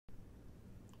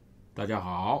大家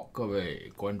好，各位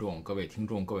观众、各位听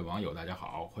众、各位网友，大家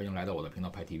好，欢迎来到我的频道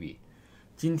拍 TV。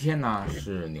今天呢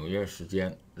是纽约时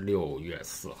间6月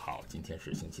4号，今天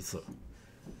是星期四。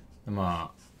那么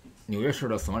纽约市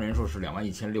的死亡人数是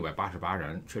21688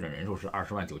人，确诊人数是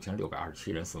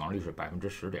209627人，死亡率是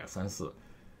10.34%。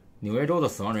纽约州的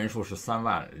死亡人数是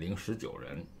30019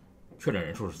人，确诊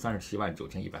人数是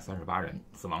379138人，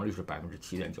死亡率是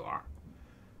7.92%。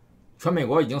全美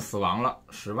国已经死亡了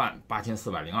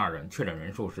108402人，确诊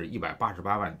人数是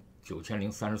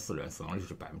1889034人，死亡率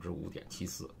是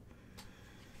5.74%。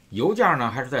油价呢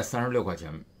还是在36块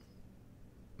钱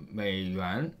美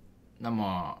元。那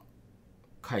么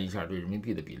看一下对人民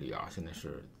币的比例啊，现在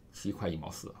是7块1毛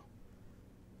4。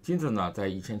金子呢在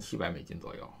1700美金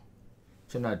左右。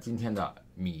现在今天的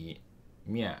米、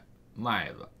面、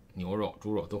麦子、牛肉、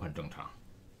猪肉都很正常。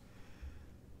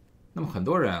那么很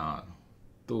多人啊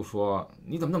都说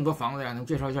你怎么那么多房子呀？能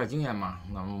介绍一下经验吗？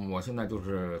那么我现在就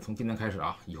是从今天开始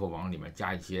啊，以后往里面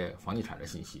加一些房地产的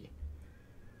信息，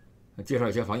介绍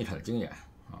一些房地产的经验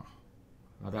啊，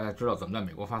让大家知道怎么在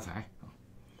美国发财啊。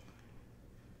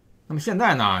那么现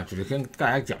在呢，只是跟大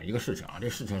家讲一个事情啊，这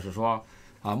事情是说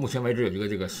啊，目前为止有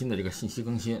一个新的信息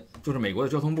更新，就是美国的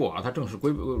交通部啊，它正式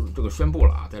宣布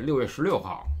了啊，在6月16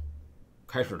号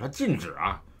开始，它禁止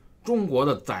啊中国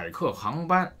的载客航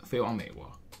班飞往美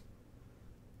国。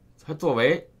它作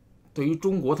为对于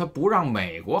中国它不让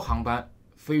美国航班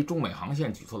飞中美航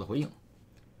线举措的回应，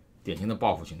典型的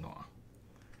报复行动啊。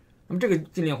那么这个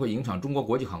禁令会影响中国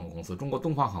国际航空公司、中国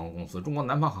东方航空公司、中国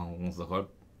南方航空公司和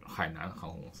海南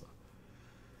航空公司。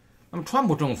那么川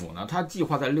普政府呢，他计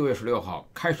划在6月16号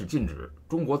开始禁止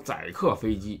中国载客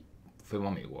飞机飞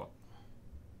往美国，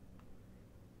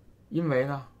因为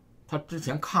呢，他之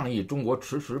前抗议中国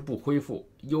迟迟不恢复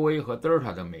UA 和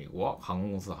Delta 的美国航空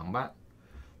公司航班。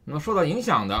那么受到影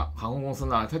响的航空公司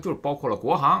呢，它就包括了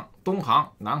国航、东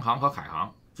航、南航和海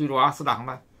航，记住啊，4大航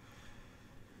班。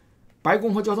白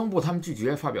宫和交通部他们拒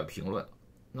绝发表评论。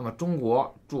那么中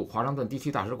国驻华盛顿地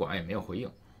区大使馆也没有回应。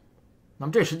那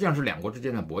么这实际上是两国之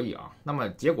间的博弈啊。那么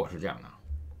结果是这样的：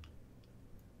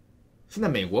现在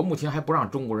美国目前还不让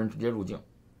中国人直接入境。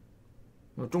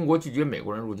那么中国拒绝美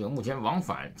国人入境，目前往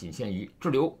返仅限于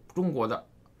滞留中国的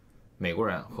美国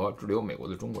人和滞留美国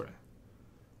的中国人，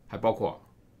还包括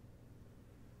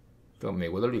这美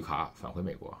国的绿卡返回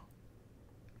美国。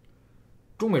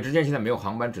中美之间现在没有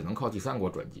航班，只能靠第三国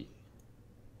转机。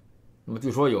那么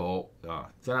据说有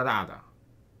加拿大的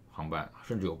航班，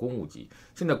甚至有公务机。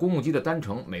现在公务机的单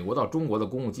程美国到中国的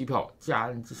公务机票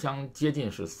相接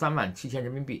近是37000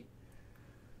人民币。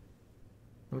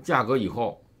那么价格以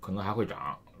后可能还会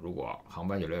涨，如果航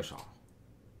班越来越少。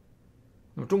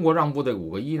那么中国让步的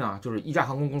5个一呢，就是一家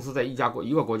航空公司在一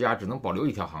个国家只能保留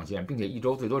一条航线，并且一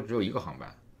周最多只有1个航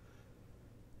班。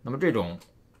那么这种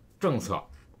政策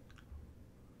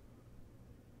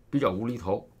比较无厘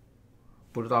头，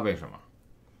不知道为什么，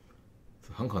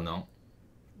很可能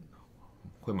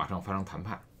会马上发生谈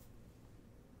判。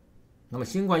那么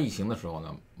新冠疫情的时候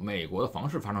呢，美国的房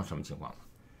市发生什么情况呢？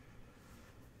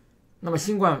那么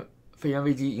新冠肺炎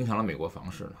危机影响了美国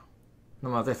房市呢？那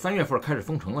么在3月份开始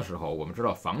封城的时候，我们知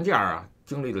道房价啊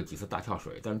经历了几次大跳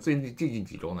水，但是最近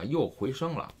几周呢又回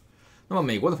升了。那么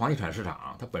美国的房地产市场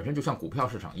啊，它本身就像股票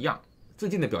市场一样，最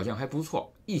近的表现还不错。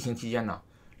疫情期间呢，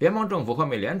联邦政府和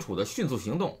美联储的迅速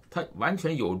行动，它完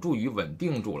全有助于稳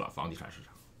定住了房地产市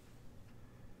场。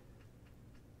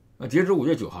那截至5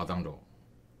月9号当中，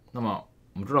那么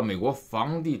我们知道美国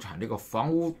房地产这个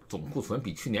房屋总库存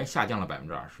比去年下降了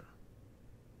20%，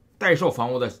待售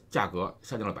房屋的价格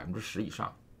下降了10%以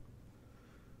上。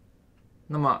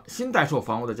那么新待售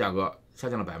房屋的价格下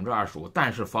降了25%，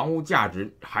但是房屋价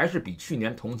值还是比去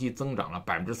年同期增长了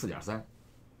4.3%，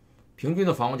平均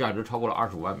的房屋价值超过了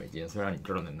25万美金。虽然你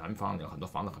知道那南方有很多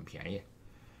房子很便宜。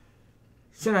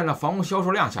现在呢，房屋销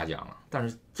售量下降了，但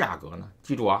是价格呢，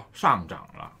记住啊，上涨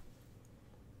了。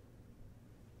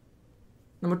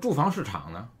那么住房市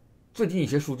场呢，最近一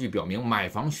些数据表明，买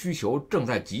房需求正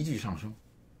在急剧上升，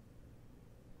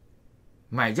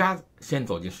买家先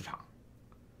走进市场。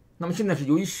那么现在是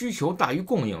由于需求大于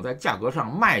供应，在价格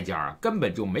上卖家根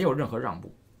本就没有任何让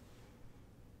步。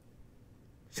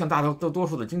像大多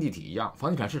数的经济体一样，房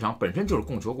地产市场本身就是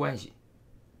供求关系。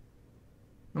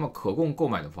那么可供购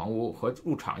买的房屋和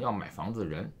入场要买房子的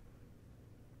人，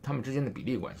他们之间的比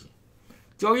例关系，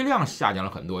交易量下降了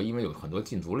很多，因为有很多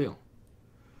禁足令。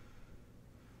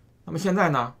那么现在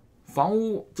呢，房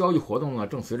屋交易活动呢，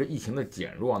正随着疫情的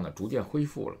减弱呢，逐渐恢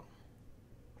复了。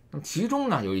那么其中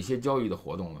呢，有一些交易的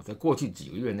活动呢，在过去几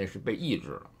个月内是被抑制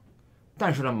了，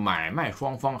但是呢，买卖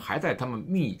双方还在他们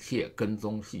密切跟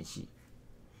踪信息。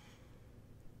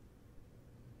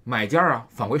买家啊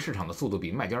返回市场的速度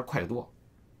比卖家快得多，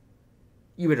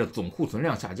意味着总库存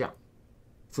量下降，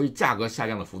所以价格下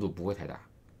降的幅度不会太大。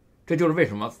这就是为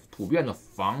什么普遍的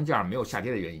房价没有下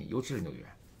跌的原因，尤其是纽约。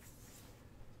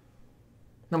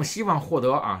那么希望获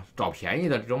得找便宜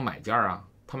的这种买家啊，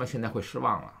他们现在会失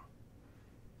望了，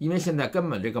因为现在根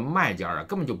本这个卖家啊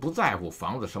根本就不在乎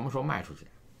房子什么时候卖出去。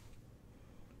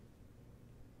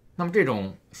那么这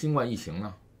种新冠疫情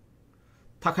呢，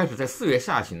它开始在4月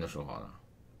下旬的时候呢，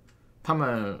他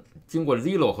们经过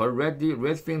Zillow 和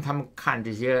Redfin 他们看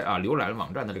这些浏览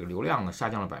网站的这个流量呢下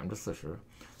降了40%，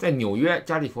在纽约、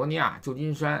加利福尼亚、旧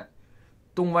金山、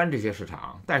东湾这些市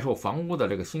场，待售房屋的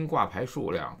这个新挂牌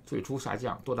数量最初下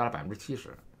降多达了70%，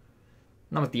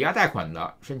那么抵押贷款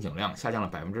的申请量下降了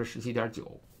17.9%，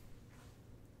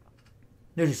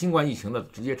那是新冠疫情的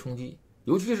直接冲击，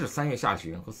尤其是3月下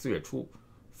旬和4月初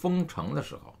封城的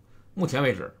时候。目前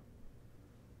为止，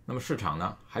那么市场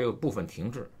呢还有部分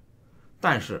停滞，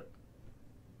但是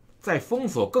在封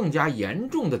锁更加严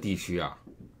重的地区啊，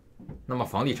那么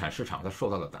房地产市场它受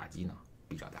到的打击呢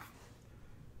比较大。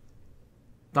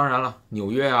当然了，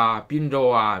纽约啊、宾州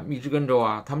啊、密芝根州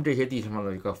啊，他们这些地方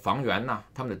的一个房源呢，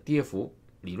他们的跌幅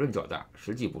理论较大，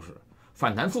实际不是，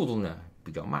反弹速度呢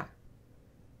比较慢。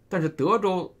但是德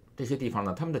州这些地方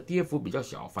呢，他们的跌幅比较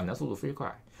小，反弹速度飞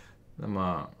快，那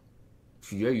么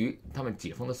取决于他们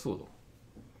解封的速度。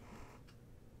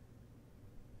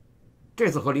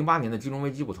这次和08年的金融危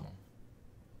机不同，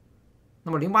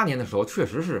那么08年的时候确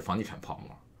实是房地产泡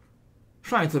沫，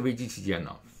上一次危机期间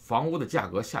呢，房屋的价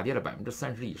格下跌了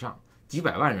30%以上，几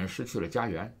百万人失去了家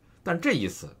园。但这一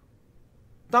次，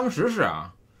当时是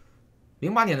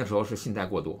08年的时候是信贷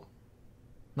过多，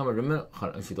那么人们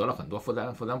取得了很多负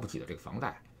担不起的这个房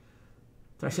贷。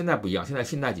但是现在不一样，现在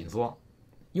信贷紧缩，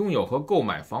拥有和购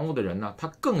买房屋的人呢，他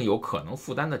更有可能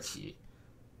负担得起，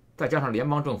再加上联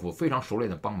邦政府非常熟练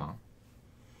的帮忙。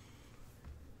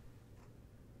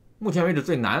目前为止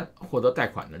最难获得贷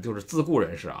款的就是自雇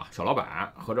人士小老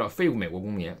板或者非美国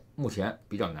公民，目前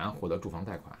比较难获得住房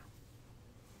贷款。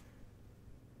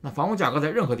那房屋价格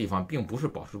在任何地方并不是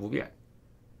保持不变，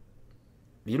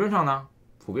理论上呢，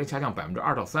普遍下降2%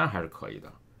到3%还是可以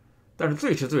的，但是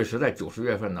最迟在90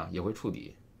月份呢也会触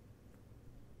底。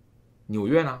纽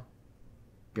约呢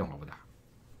变化不大，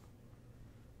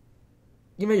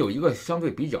因为有一个相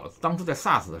对比较，当初在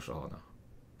SARS 的时候呢，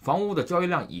房屋的交易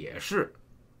量也是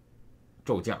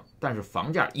骤降，但是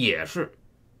房价也是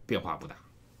变化不大。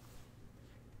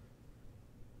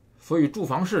所以住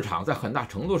房市场在很大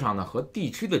程度上呢和地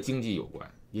区的经济有关，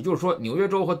也就是说纽约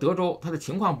州和德州它的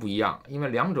情况不一样，因为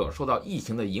两者受到疫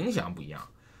情的影响不一样。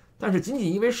但是仅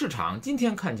因为市场今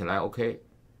天看起来 OK，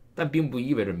 但并不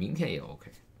意味着明天也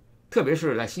OK， 特别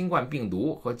是在新冠病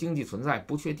毒和经济存在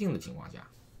不确定的情况下。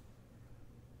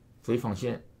所以放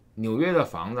心，纽约的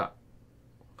房子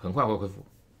很快会恢复。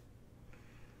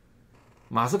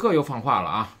马斯克又放话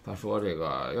了他说这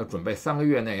个要准备3个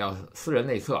月内要私人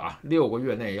内测6个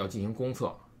月内要进行公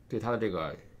测，对他的这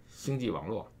个星际网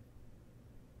络。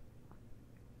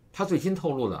他最新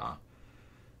透露的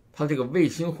他这个卫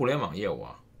星互联网业务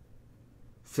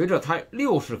随着他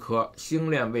60颗星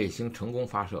链卫星成功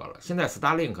发射了，现在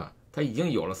Starlink 它已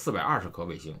经有了420颗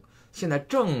卫星，现在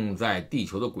正在地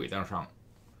球的轨道上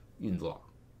运作。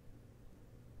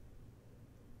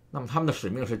那么他们的使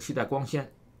命是期待光纤，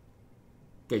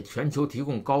给全球提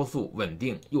供高速、稳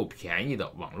定又便宜的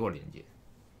网络连接。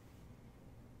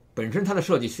本身它的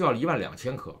设计需要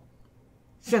12000颗，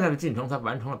现在的进程才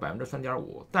完成了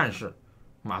3.5%，但是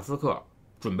马斯克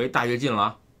准备大跃进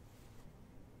了。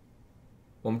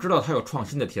我们知道他有创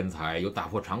新的天才，有打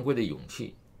破常规的勇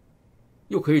气，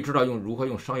又可以知道如何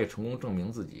用商业成功证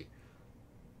明自己，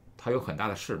他有很大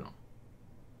的势能。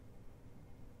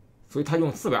所以他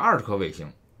用420颗卫星，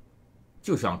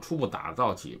就想初步打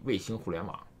造起卫星互联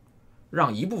网，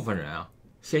让一部分人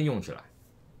先用起来。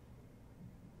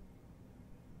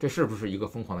这是不是一个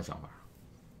疯狂的想法？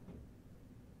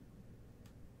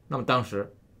那么当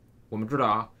时我们知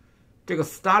道这个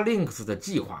Starlink 的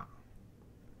计划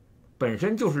本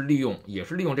身就是利用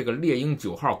这个猎鹰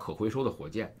9号可回收的火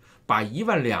箭，把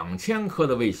12000颗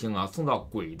的卫星送到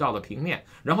轨道的平面，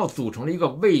然后组成了一个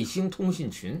卫星通信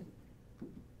群，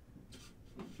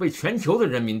为全球的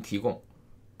人民提供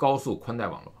高速宽带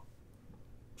网络。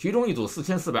其中一组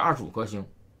4425颗星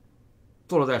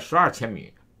坐落在12千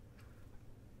米，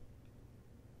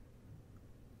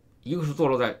一个是坐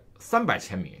落在300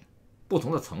千米，不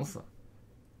同的层次。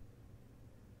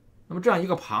那么这样一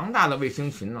个庞大的卫星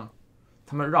群呢，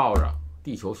它们绕着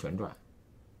地球旋转，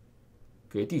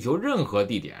给地球任何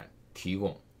地点提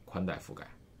供宽带覆盖。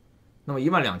那么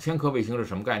12000颗卫星是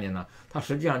什么概念呢？它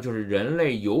实际上就是人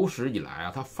类有史以来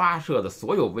它发射的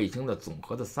所有卫星的总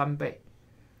和的3倍。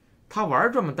它玩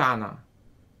这么大呢，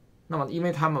那么因为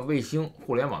它们卫星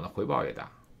互联网的回报也大。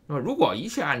那么如果一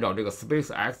切按照这个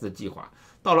SpaceX 的计划，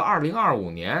到了2025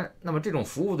年，那么这种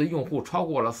服务的用户超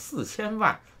过了4000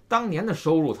万，当年的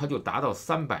收入它就达到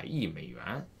300亿美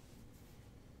元。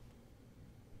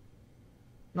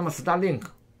那么 Starlink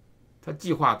它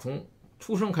计划从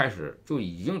出生开始就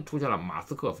已经出现了马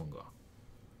斯克风格，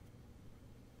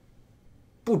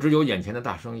不只有眼前的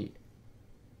大生意，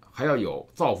还要有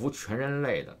造福全人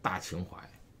类的大情怀。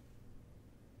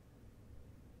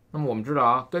那么我们知道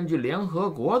啊，根据联合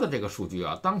国的这个数据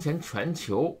啊，当前全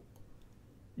球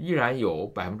依然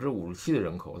有57%的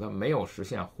人口它没有实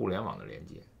现互联网的连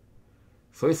接，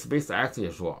所以 SpaceX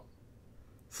也说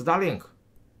Starlink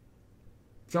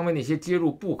将为那些接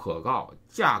入不可靠、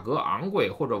价格昂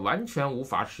贵或者完全无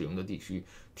法使用的地区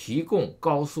提供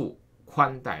高速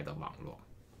宽带的网络。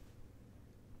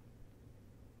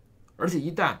而且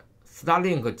一旦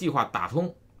Starlink 计划打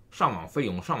通，上网费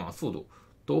用、上网速度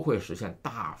都会实现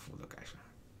大幅的改善。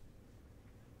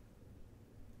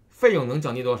费用能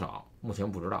降低多少？目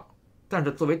前不知道，但是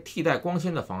作为替代光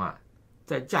纤的方案，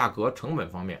在价格成本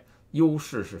方面优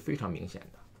势是非常明显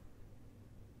的。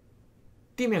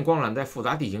地面光缆在复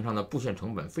杂地形上的布线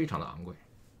成本非常的昂贵，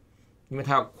因为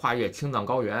它要跨越青藏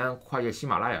高原、跨越喜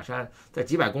马拉雅山，在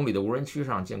几百公里的无人区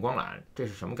上建光缆，这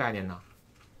是什么概念呢？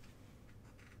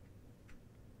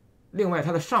另外，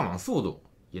它的上网速度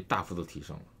也大幅度提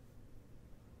升了。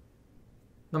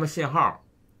那么信号，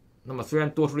那么虽然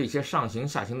多出了一些上行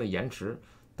下行的延迟，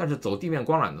但是走地面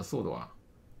光缆的速度啊，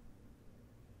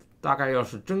大概要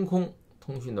是真空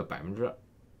通讯的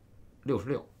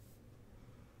66%。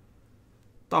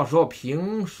到时候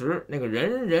平时那个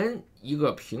人人一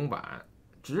个平板，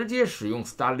直接使用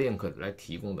Starlink 来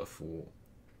提供的服务，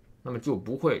那么就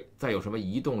不会再有什么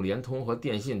移动、联通和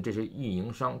电信这些运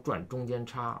营商赚中间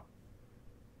差。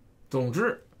总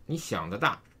之，你想得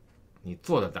大，你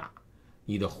做得大，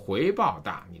你的回报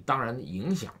大，你当然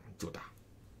影响就大。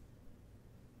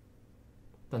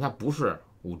但它不是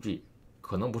 5G，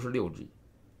 可能不是 6G，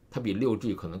 它比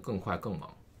 6G 可能更快更猛。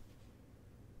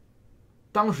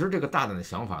当时这个大胆的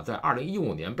想法在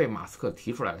2015年被马斯克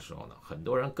提出来的时候呢，很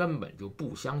多人根本就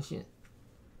不相信。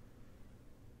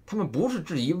他们不是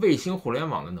质疑卫星互联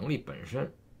网的能力本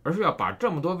身，而是要把这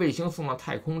么多卫星送到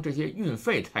太空，这些运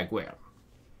费太贵了。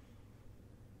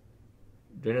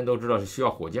人人都知道是需要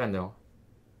火箭的哟，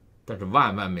但是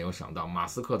万万没有想到，马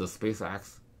斯克的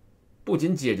SpaceX 不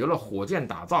仅解决了火箭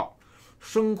打造、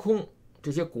升空这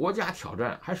些国家挑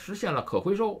战，还实现了可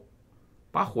回收，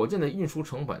把火箭的运输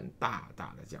成本大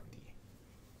大的降低，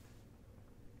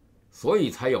所以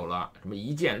才有了什么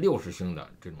一箭60星的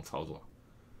这种操作。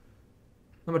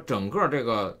那么整个这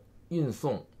个运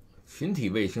送群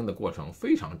体卫星的过程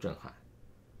非常震撼。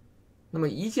那么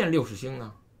一箭60星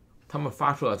呢，他们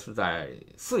发射是在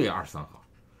4月23号，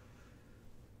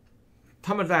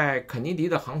他们在肯尼迪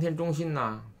的航天中心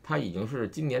呢，它已经是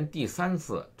今年第3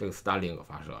次这个 Starlink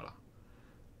发射了。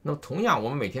那么同样，我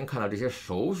们每天看到这些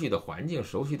熟悉的环境、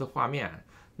熟悉的画面，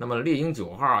那么猎鹰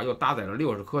9号又搭载了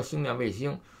60颗星链卫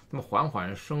星，那么缓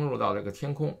缓升入到这个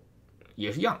天空，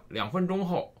也是一样，2分钟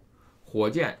后，火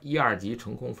箭1、2级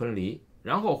成功分离，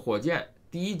然后火箭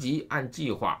第1级按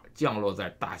计划降落在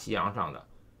大西洋上的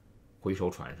回收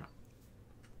船上。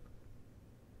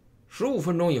15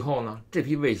分钟以后呢，这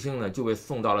批卫星呢就被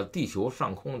送到了地球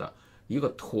上空的一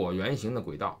个椭圆形的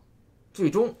轨道，最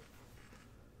终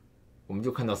我们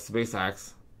就看到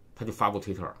SpaceX 他就发布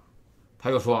推特了，他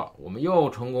又说我们又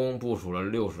成功部署了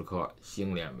60颗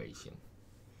星链卫星。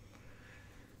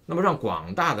那么让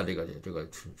广大的这个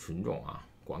群众啊，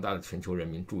广大的全球人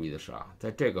民注意的是啊，在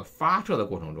这个发射的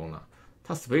过程中呢，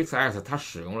它 SpaceX 它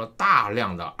使用了大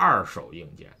量的2手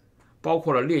硬件，包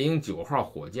括了猎鹰9号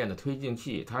火箭的推进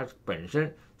器，它本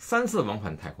身3次往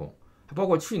返太空，还包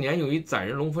括去年用于载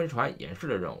人龙飞船演示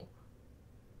的任务。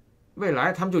未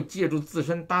来他们就借助自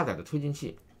身搭载的推进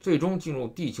器，最终进入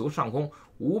地球上空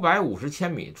550千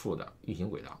米处的运行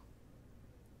轨道。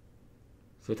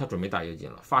所以他准备大跃进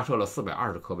了，发射了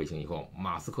420颗卫星以后，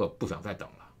马斯克不想再等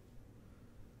了。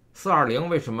420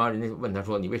为什么人家问他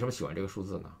说你为什么喜欢这个数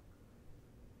字呢？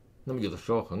那么有的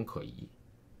时候很可疑。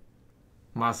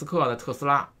马斯克的特斯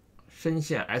拉深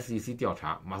陷 SEC 调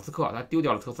查，马斯克他丢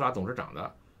掉了特斯拉董事长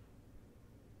的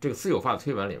这个私有化的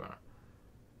推文里面，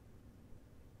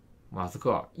马斯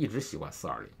克一直喜欢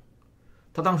420。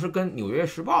他当时跟《纽约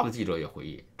时报》的记者也回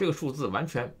忆，这个数字完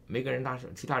全没跟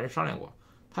其他人商量过，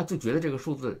他就觉得这个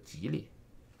数字吉利。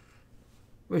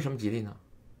为什么吉利呢？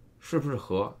是不是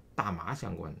和大麻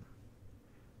相关呢？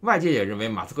外界也认为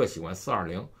马斯克喜欢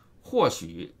420，或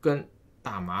许跟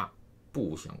大麻不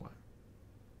无相关。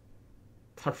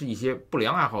它是一些不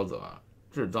良爱好者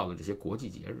制造的这些国际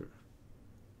节日。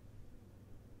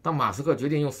当马斯克决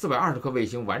定用420颗卫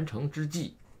星完成之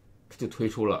际，他就推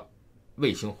出了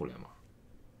卫星互联网。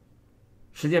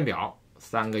时间表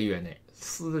：3个月内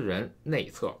私人内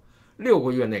测，6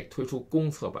个月内推出公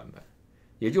测版本。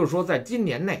也就是说，在今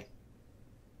年内，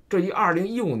这一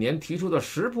2015年提出的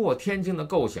石破天惊的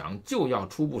构想就要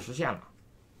初步实现了。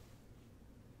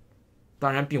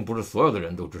当然，并不是所有的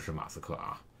人都支持马斯克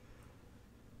啊，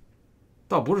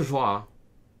倒不是说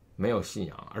没有信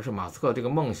仰，而是马斯克这个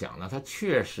梦想呢，它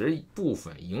确实部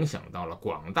分影响到了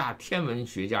广大天文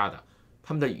学家的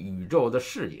他们的宇宙的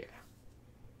视野。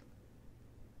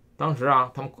当时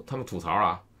他们吐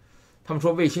槽他们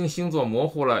说卫星星座模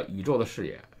糊了宇宙的视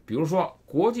野。比如说，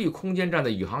国际空间站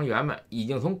的宇航员们已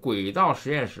经从轨道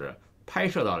实验室拍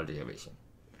摄到了这些卫星，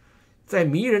在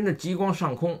迷人的极光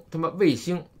上空，他们卫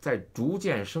星在逐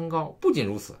渐升高。不仅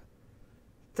如此，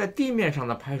在地面上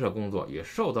的拍摄工作也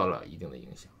受到了一定的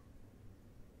影响。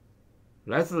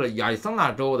来自亚利桑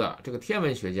那州的这个天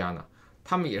文学家呢，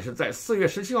他们也是在4月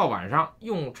17号晚上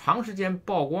用长时间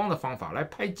曝光的方法来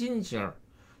拍金星，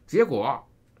结果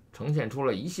呈现出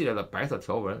了一系列的白色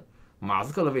条纹，马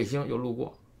斯克的卫星又路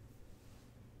过。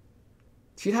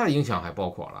其他的影响还包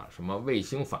括了什么卫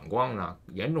星反光呢，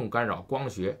严重干扰光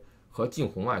学和近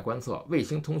红外观测，卫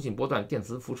星通信波段电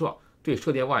磁辐射对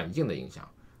射电望远镜的影响，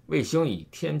卫星与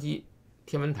天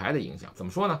文台的影响。怎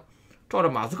么说呢？照着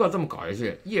马斯克这么搞下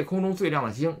去，夜空中最亮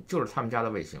的星就是他们家的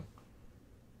卫星。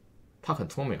他很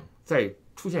聪明，在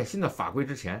出现新的法规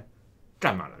之前，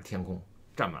占满了天空，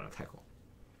占满了太空。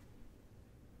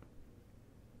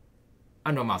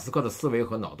按照马斯克的思维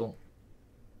和脑洞，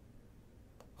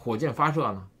火箭发射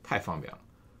呢太方便了，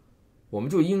我们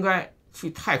就应该去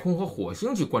太空和火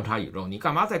星去观察宇宙，你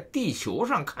干嘛在地球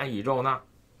上看宇宙呢？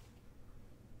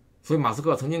所以马斯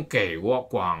克曾经给过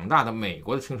广大的美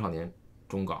国的青少年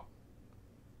忠告。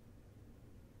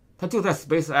他就在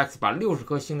SpaceX 把60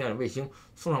颗星链卫星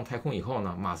送上太空以后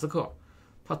呢，马斯克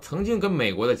他曾经跟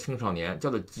美国的青少年叫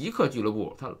做极客俱乐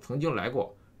部，他曾经来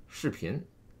过视频，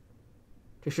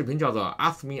这视频叫做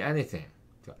Ask Me Anything，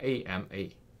 叫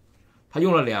AMA。 他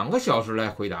用了2个小时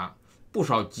来回答不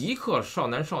少极客少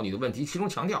男少女的问题，其中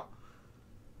强调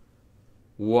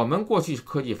我们过去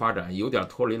科技发展有点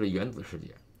脱离了原子世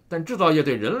界，但制造业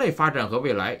对人类发展和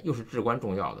未来又是至关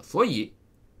重要的，所以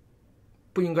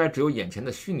不应该只有眼前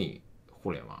的虚拟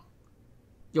互联网，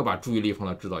要把注意力放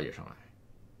到制造业上来，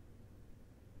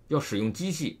要使用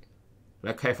机器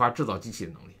来开发制造机器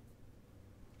的能力。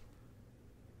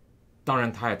当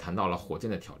然，他也谈到了火箭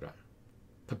的挑战，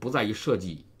它不在于设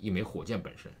计一枚火箭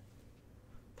本身。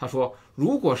他说，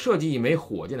如果设计一枚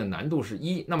火箭的难度是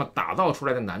1，那么打造出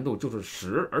来的难度就是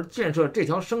10，而建设这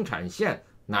条生产线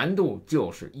难度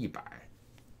就是100。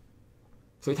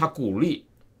所以他鼓励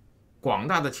广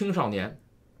大的青少年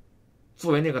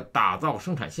作为那个打造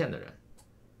生产线的人，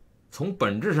从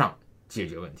本质上解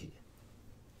决问题。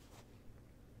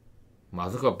马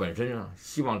斯克本身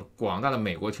希望广大的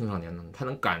美国青少年呢，他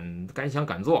能敢想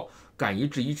敢做，敢于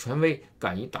质疑权威，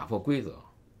敢于打破规则，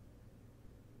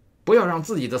不要让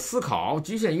自己的思考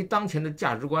局限于当前的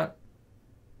价值观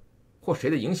或谁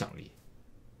的影响力，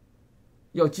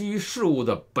要基于事物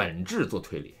的本质做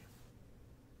推理。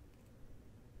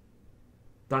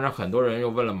当然，很多人又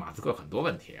问了马斯克很多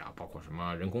问题包括什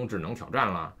么人工智能挑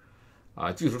战啦，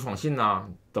技术创新呐，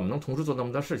怎么能同时做那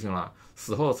么多事情了？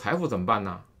死后的财富怎么办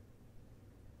呢？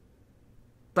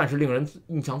但是令人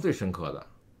印象最深刻的，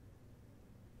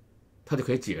他就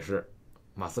可以解释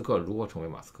马斯克如何成为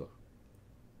马斯克。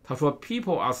他说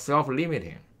 ：“People are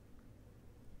self-limiting.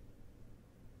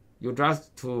 You just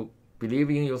to believe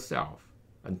in yourself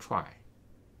and try.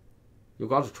 You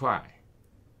got to try.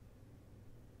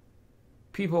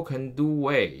 People can do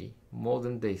way more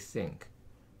than they think.”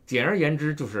 简而言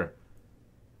之，就是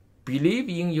believe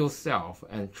in yourself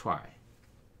and try。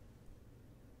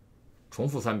重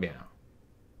复3遍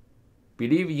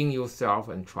Believe in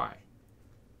yourself and try.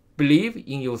 Believe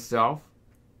in yourself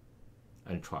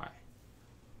and try.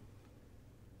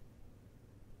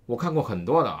 我看过很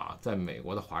多的在美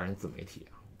国的华人自媒体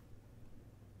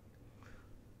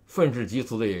愤世嫉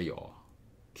俗的也有，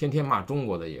天天骂中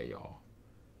国的也有，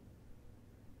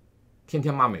天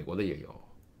天骂美国的也有。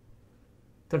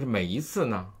但是每一次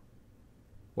呢，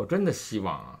我真的希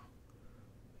望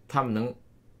他们能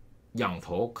仰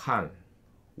头看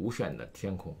无限的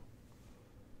天空。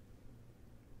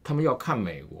他们要看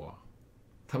美国，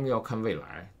他们要看未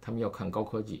来，他们要看高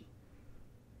科技，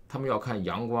他们要看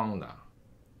阳光的，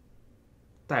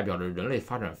代表着人类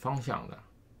发展方向的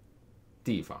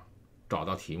地方找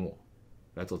到题目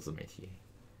来做自媒体。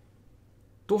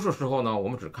多数时候呢，我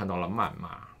们只看到了谩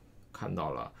骂，看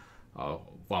到了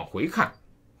往回看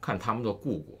他们的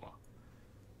故国，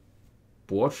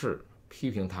驳斥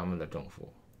批评他们的政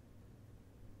府。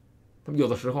那么有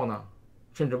的时候呢，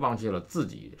甚至忘记了自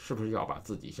己是不是要把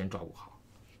自己先照顾好。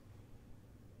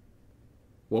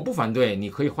我不反对，你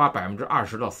可以花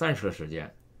20%到30%的时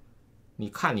间，你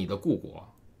看你的故国，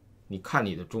你看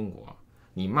你的中国，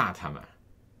你骂他们，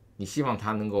你希望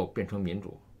它能够变成民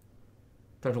主。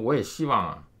但是我也希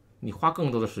望你花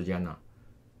更多的时间呢，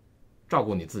照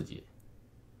顾你自己，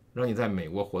让你在美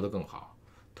国活得更好。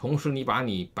同时，你把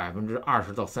你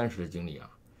20%到30%的精力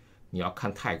你要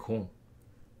看太空，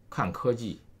看科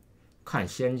技，看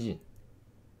先进，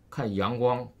看阳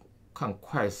光，看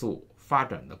快速发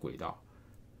展的轨道，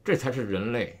这才是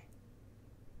人类，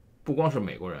不光是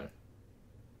美国人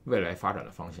未来发展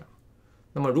的方向。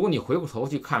那么，如果你回过头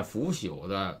去看腐朽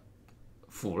的、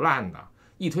腐烂的、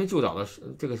一推就倒的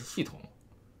这个系统，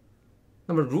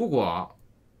那么如果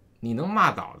你能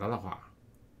骂倒它的话，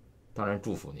当然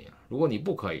祝福你了。如果你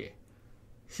不可以，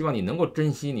希望你能够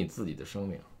珍惜你自己的生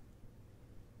命。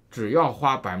只要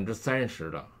花30%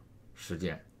的时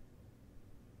间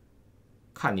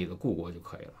看你的故国就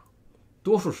可以了，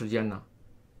多数时间呢，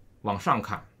往上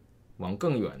看，往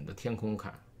更远的天空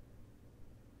看，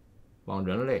往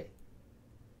人类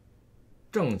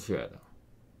正确的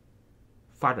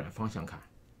发展方向看。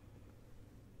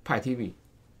派 TV，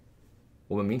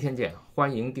 我们明天见，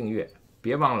欢迎订阅，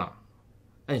别忘了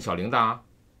摁小铃铛啊。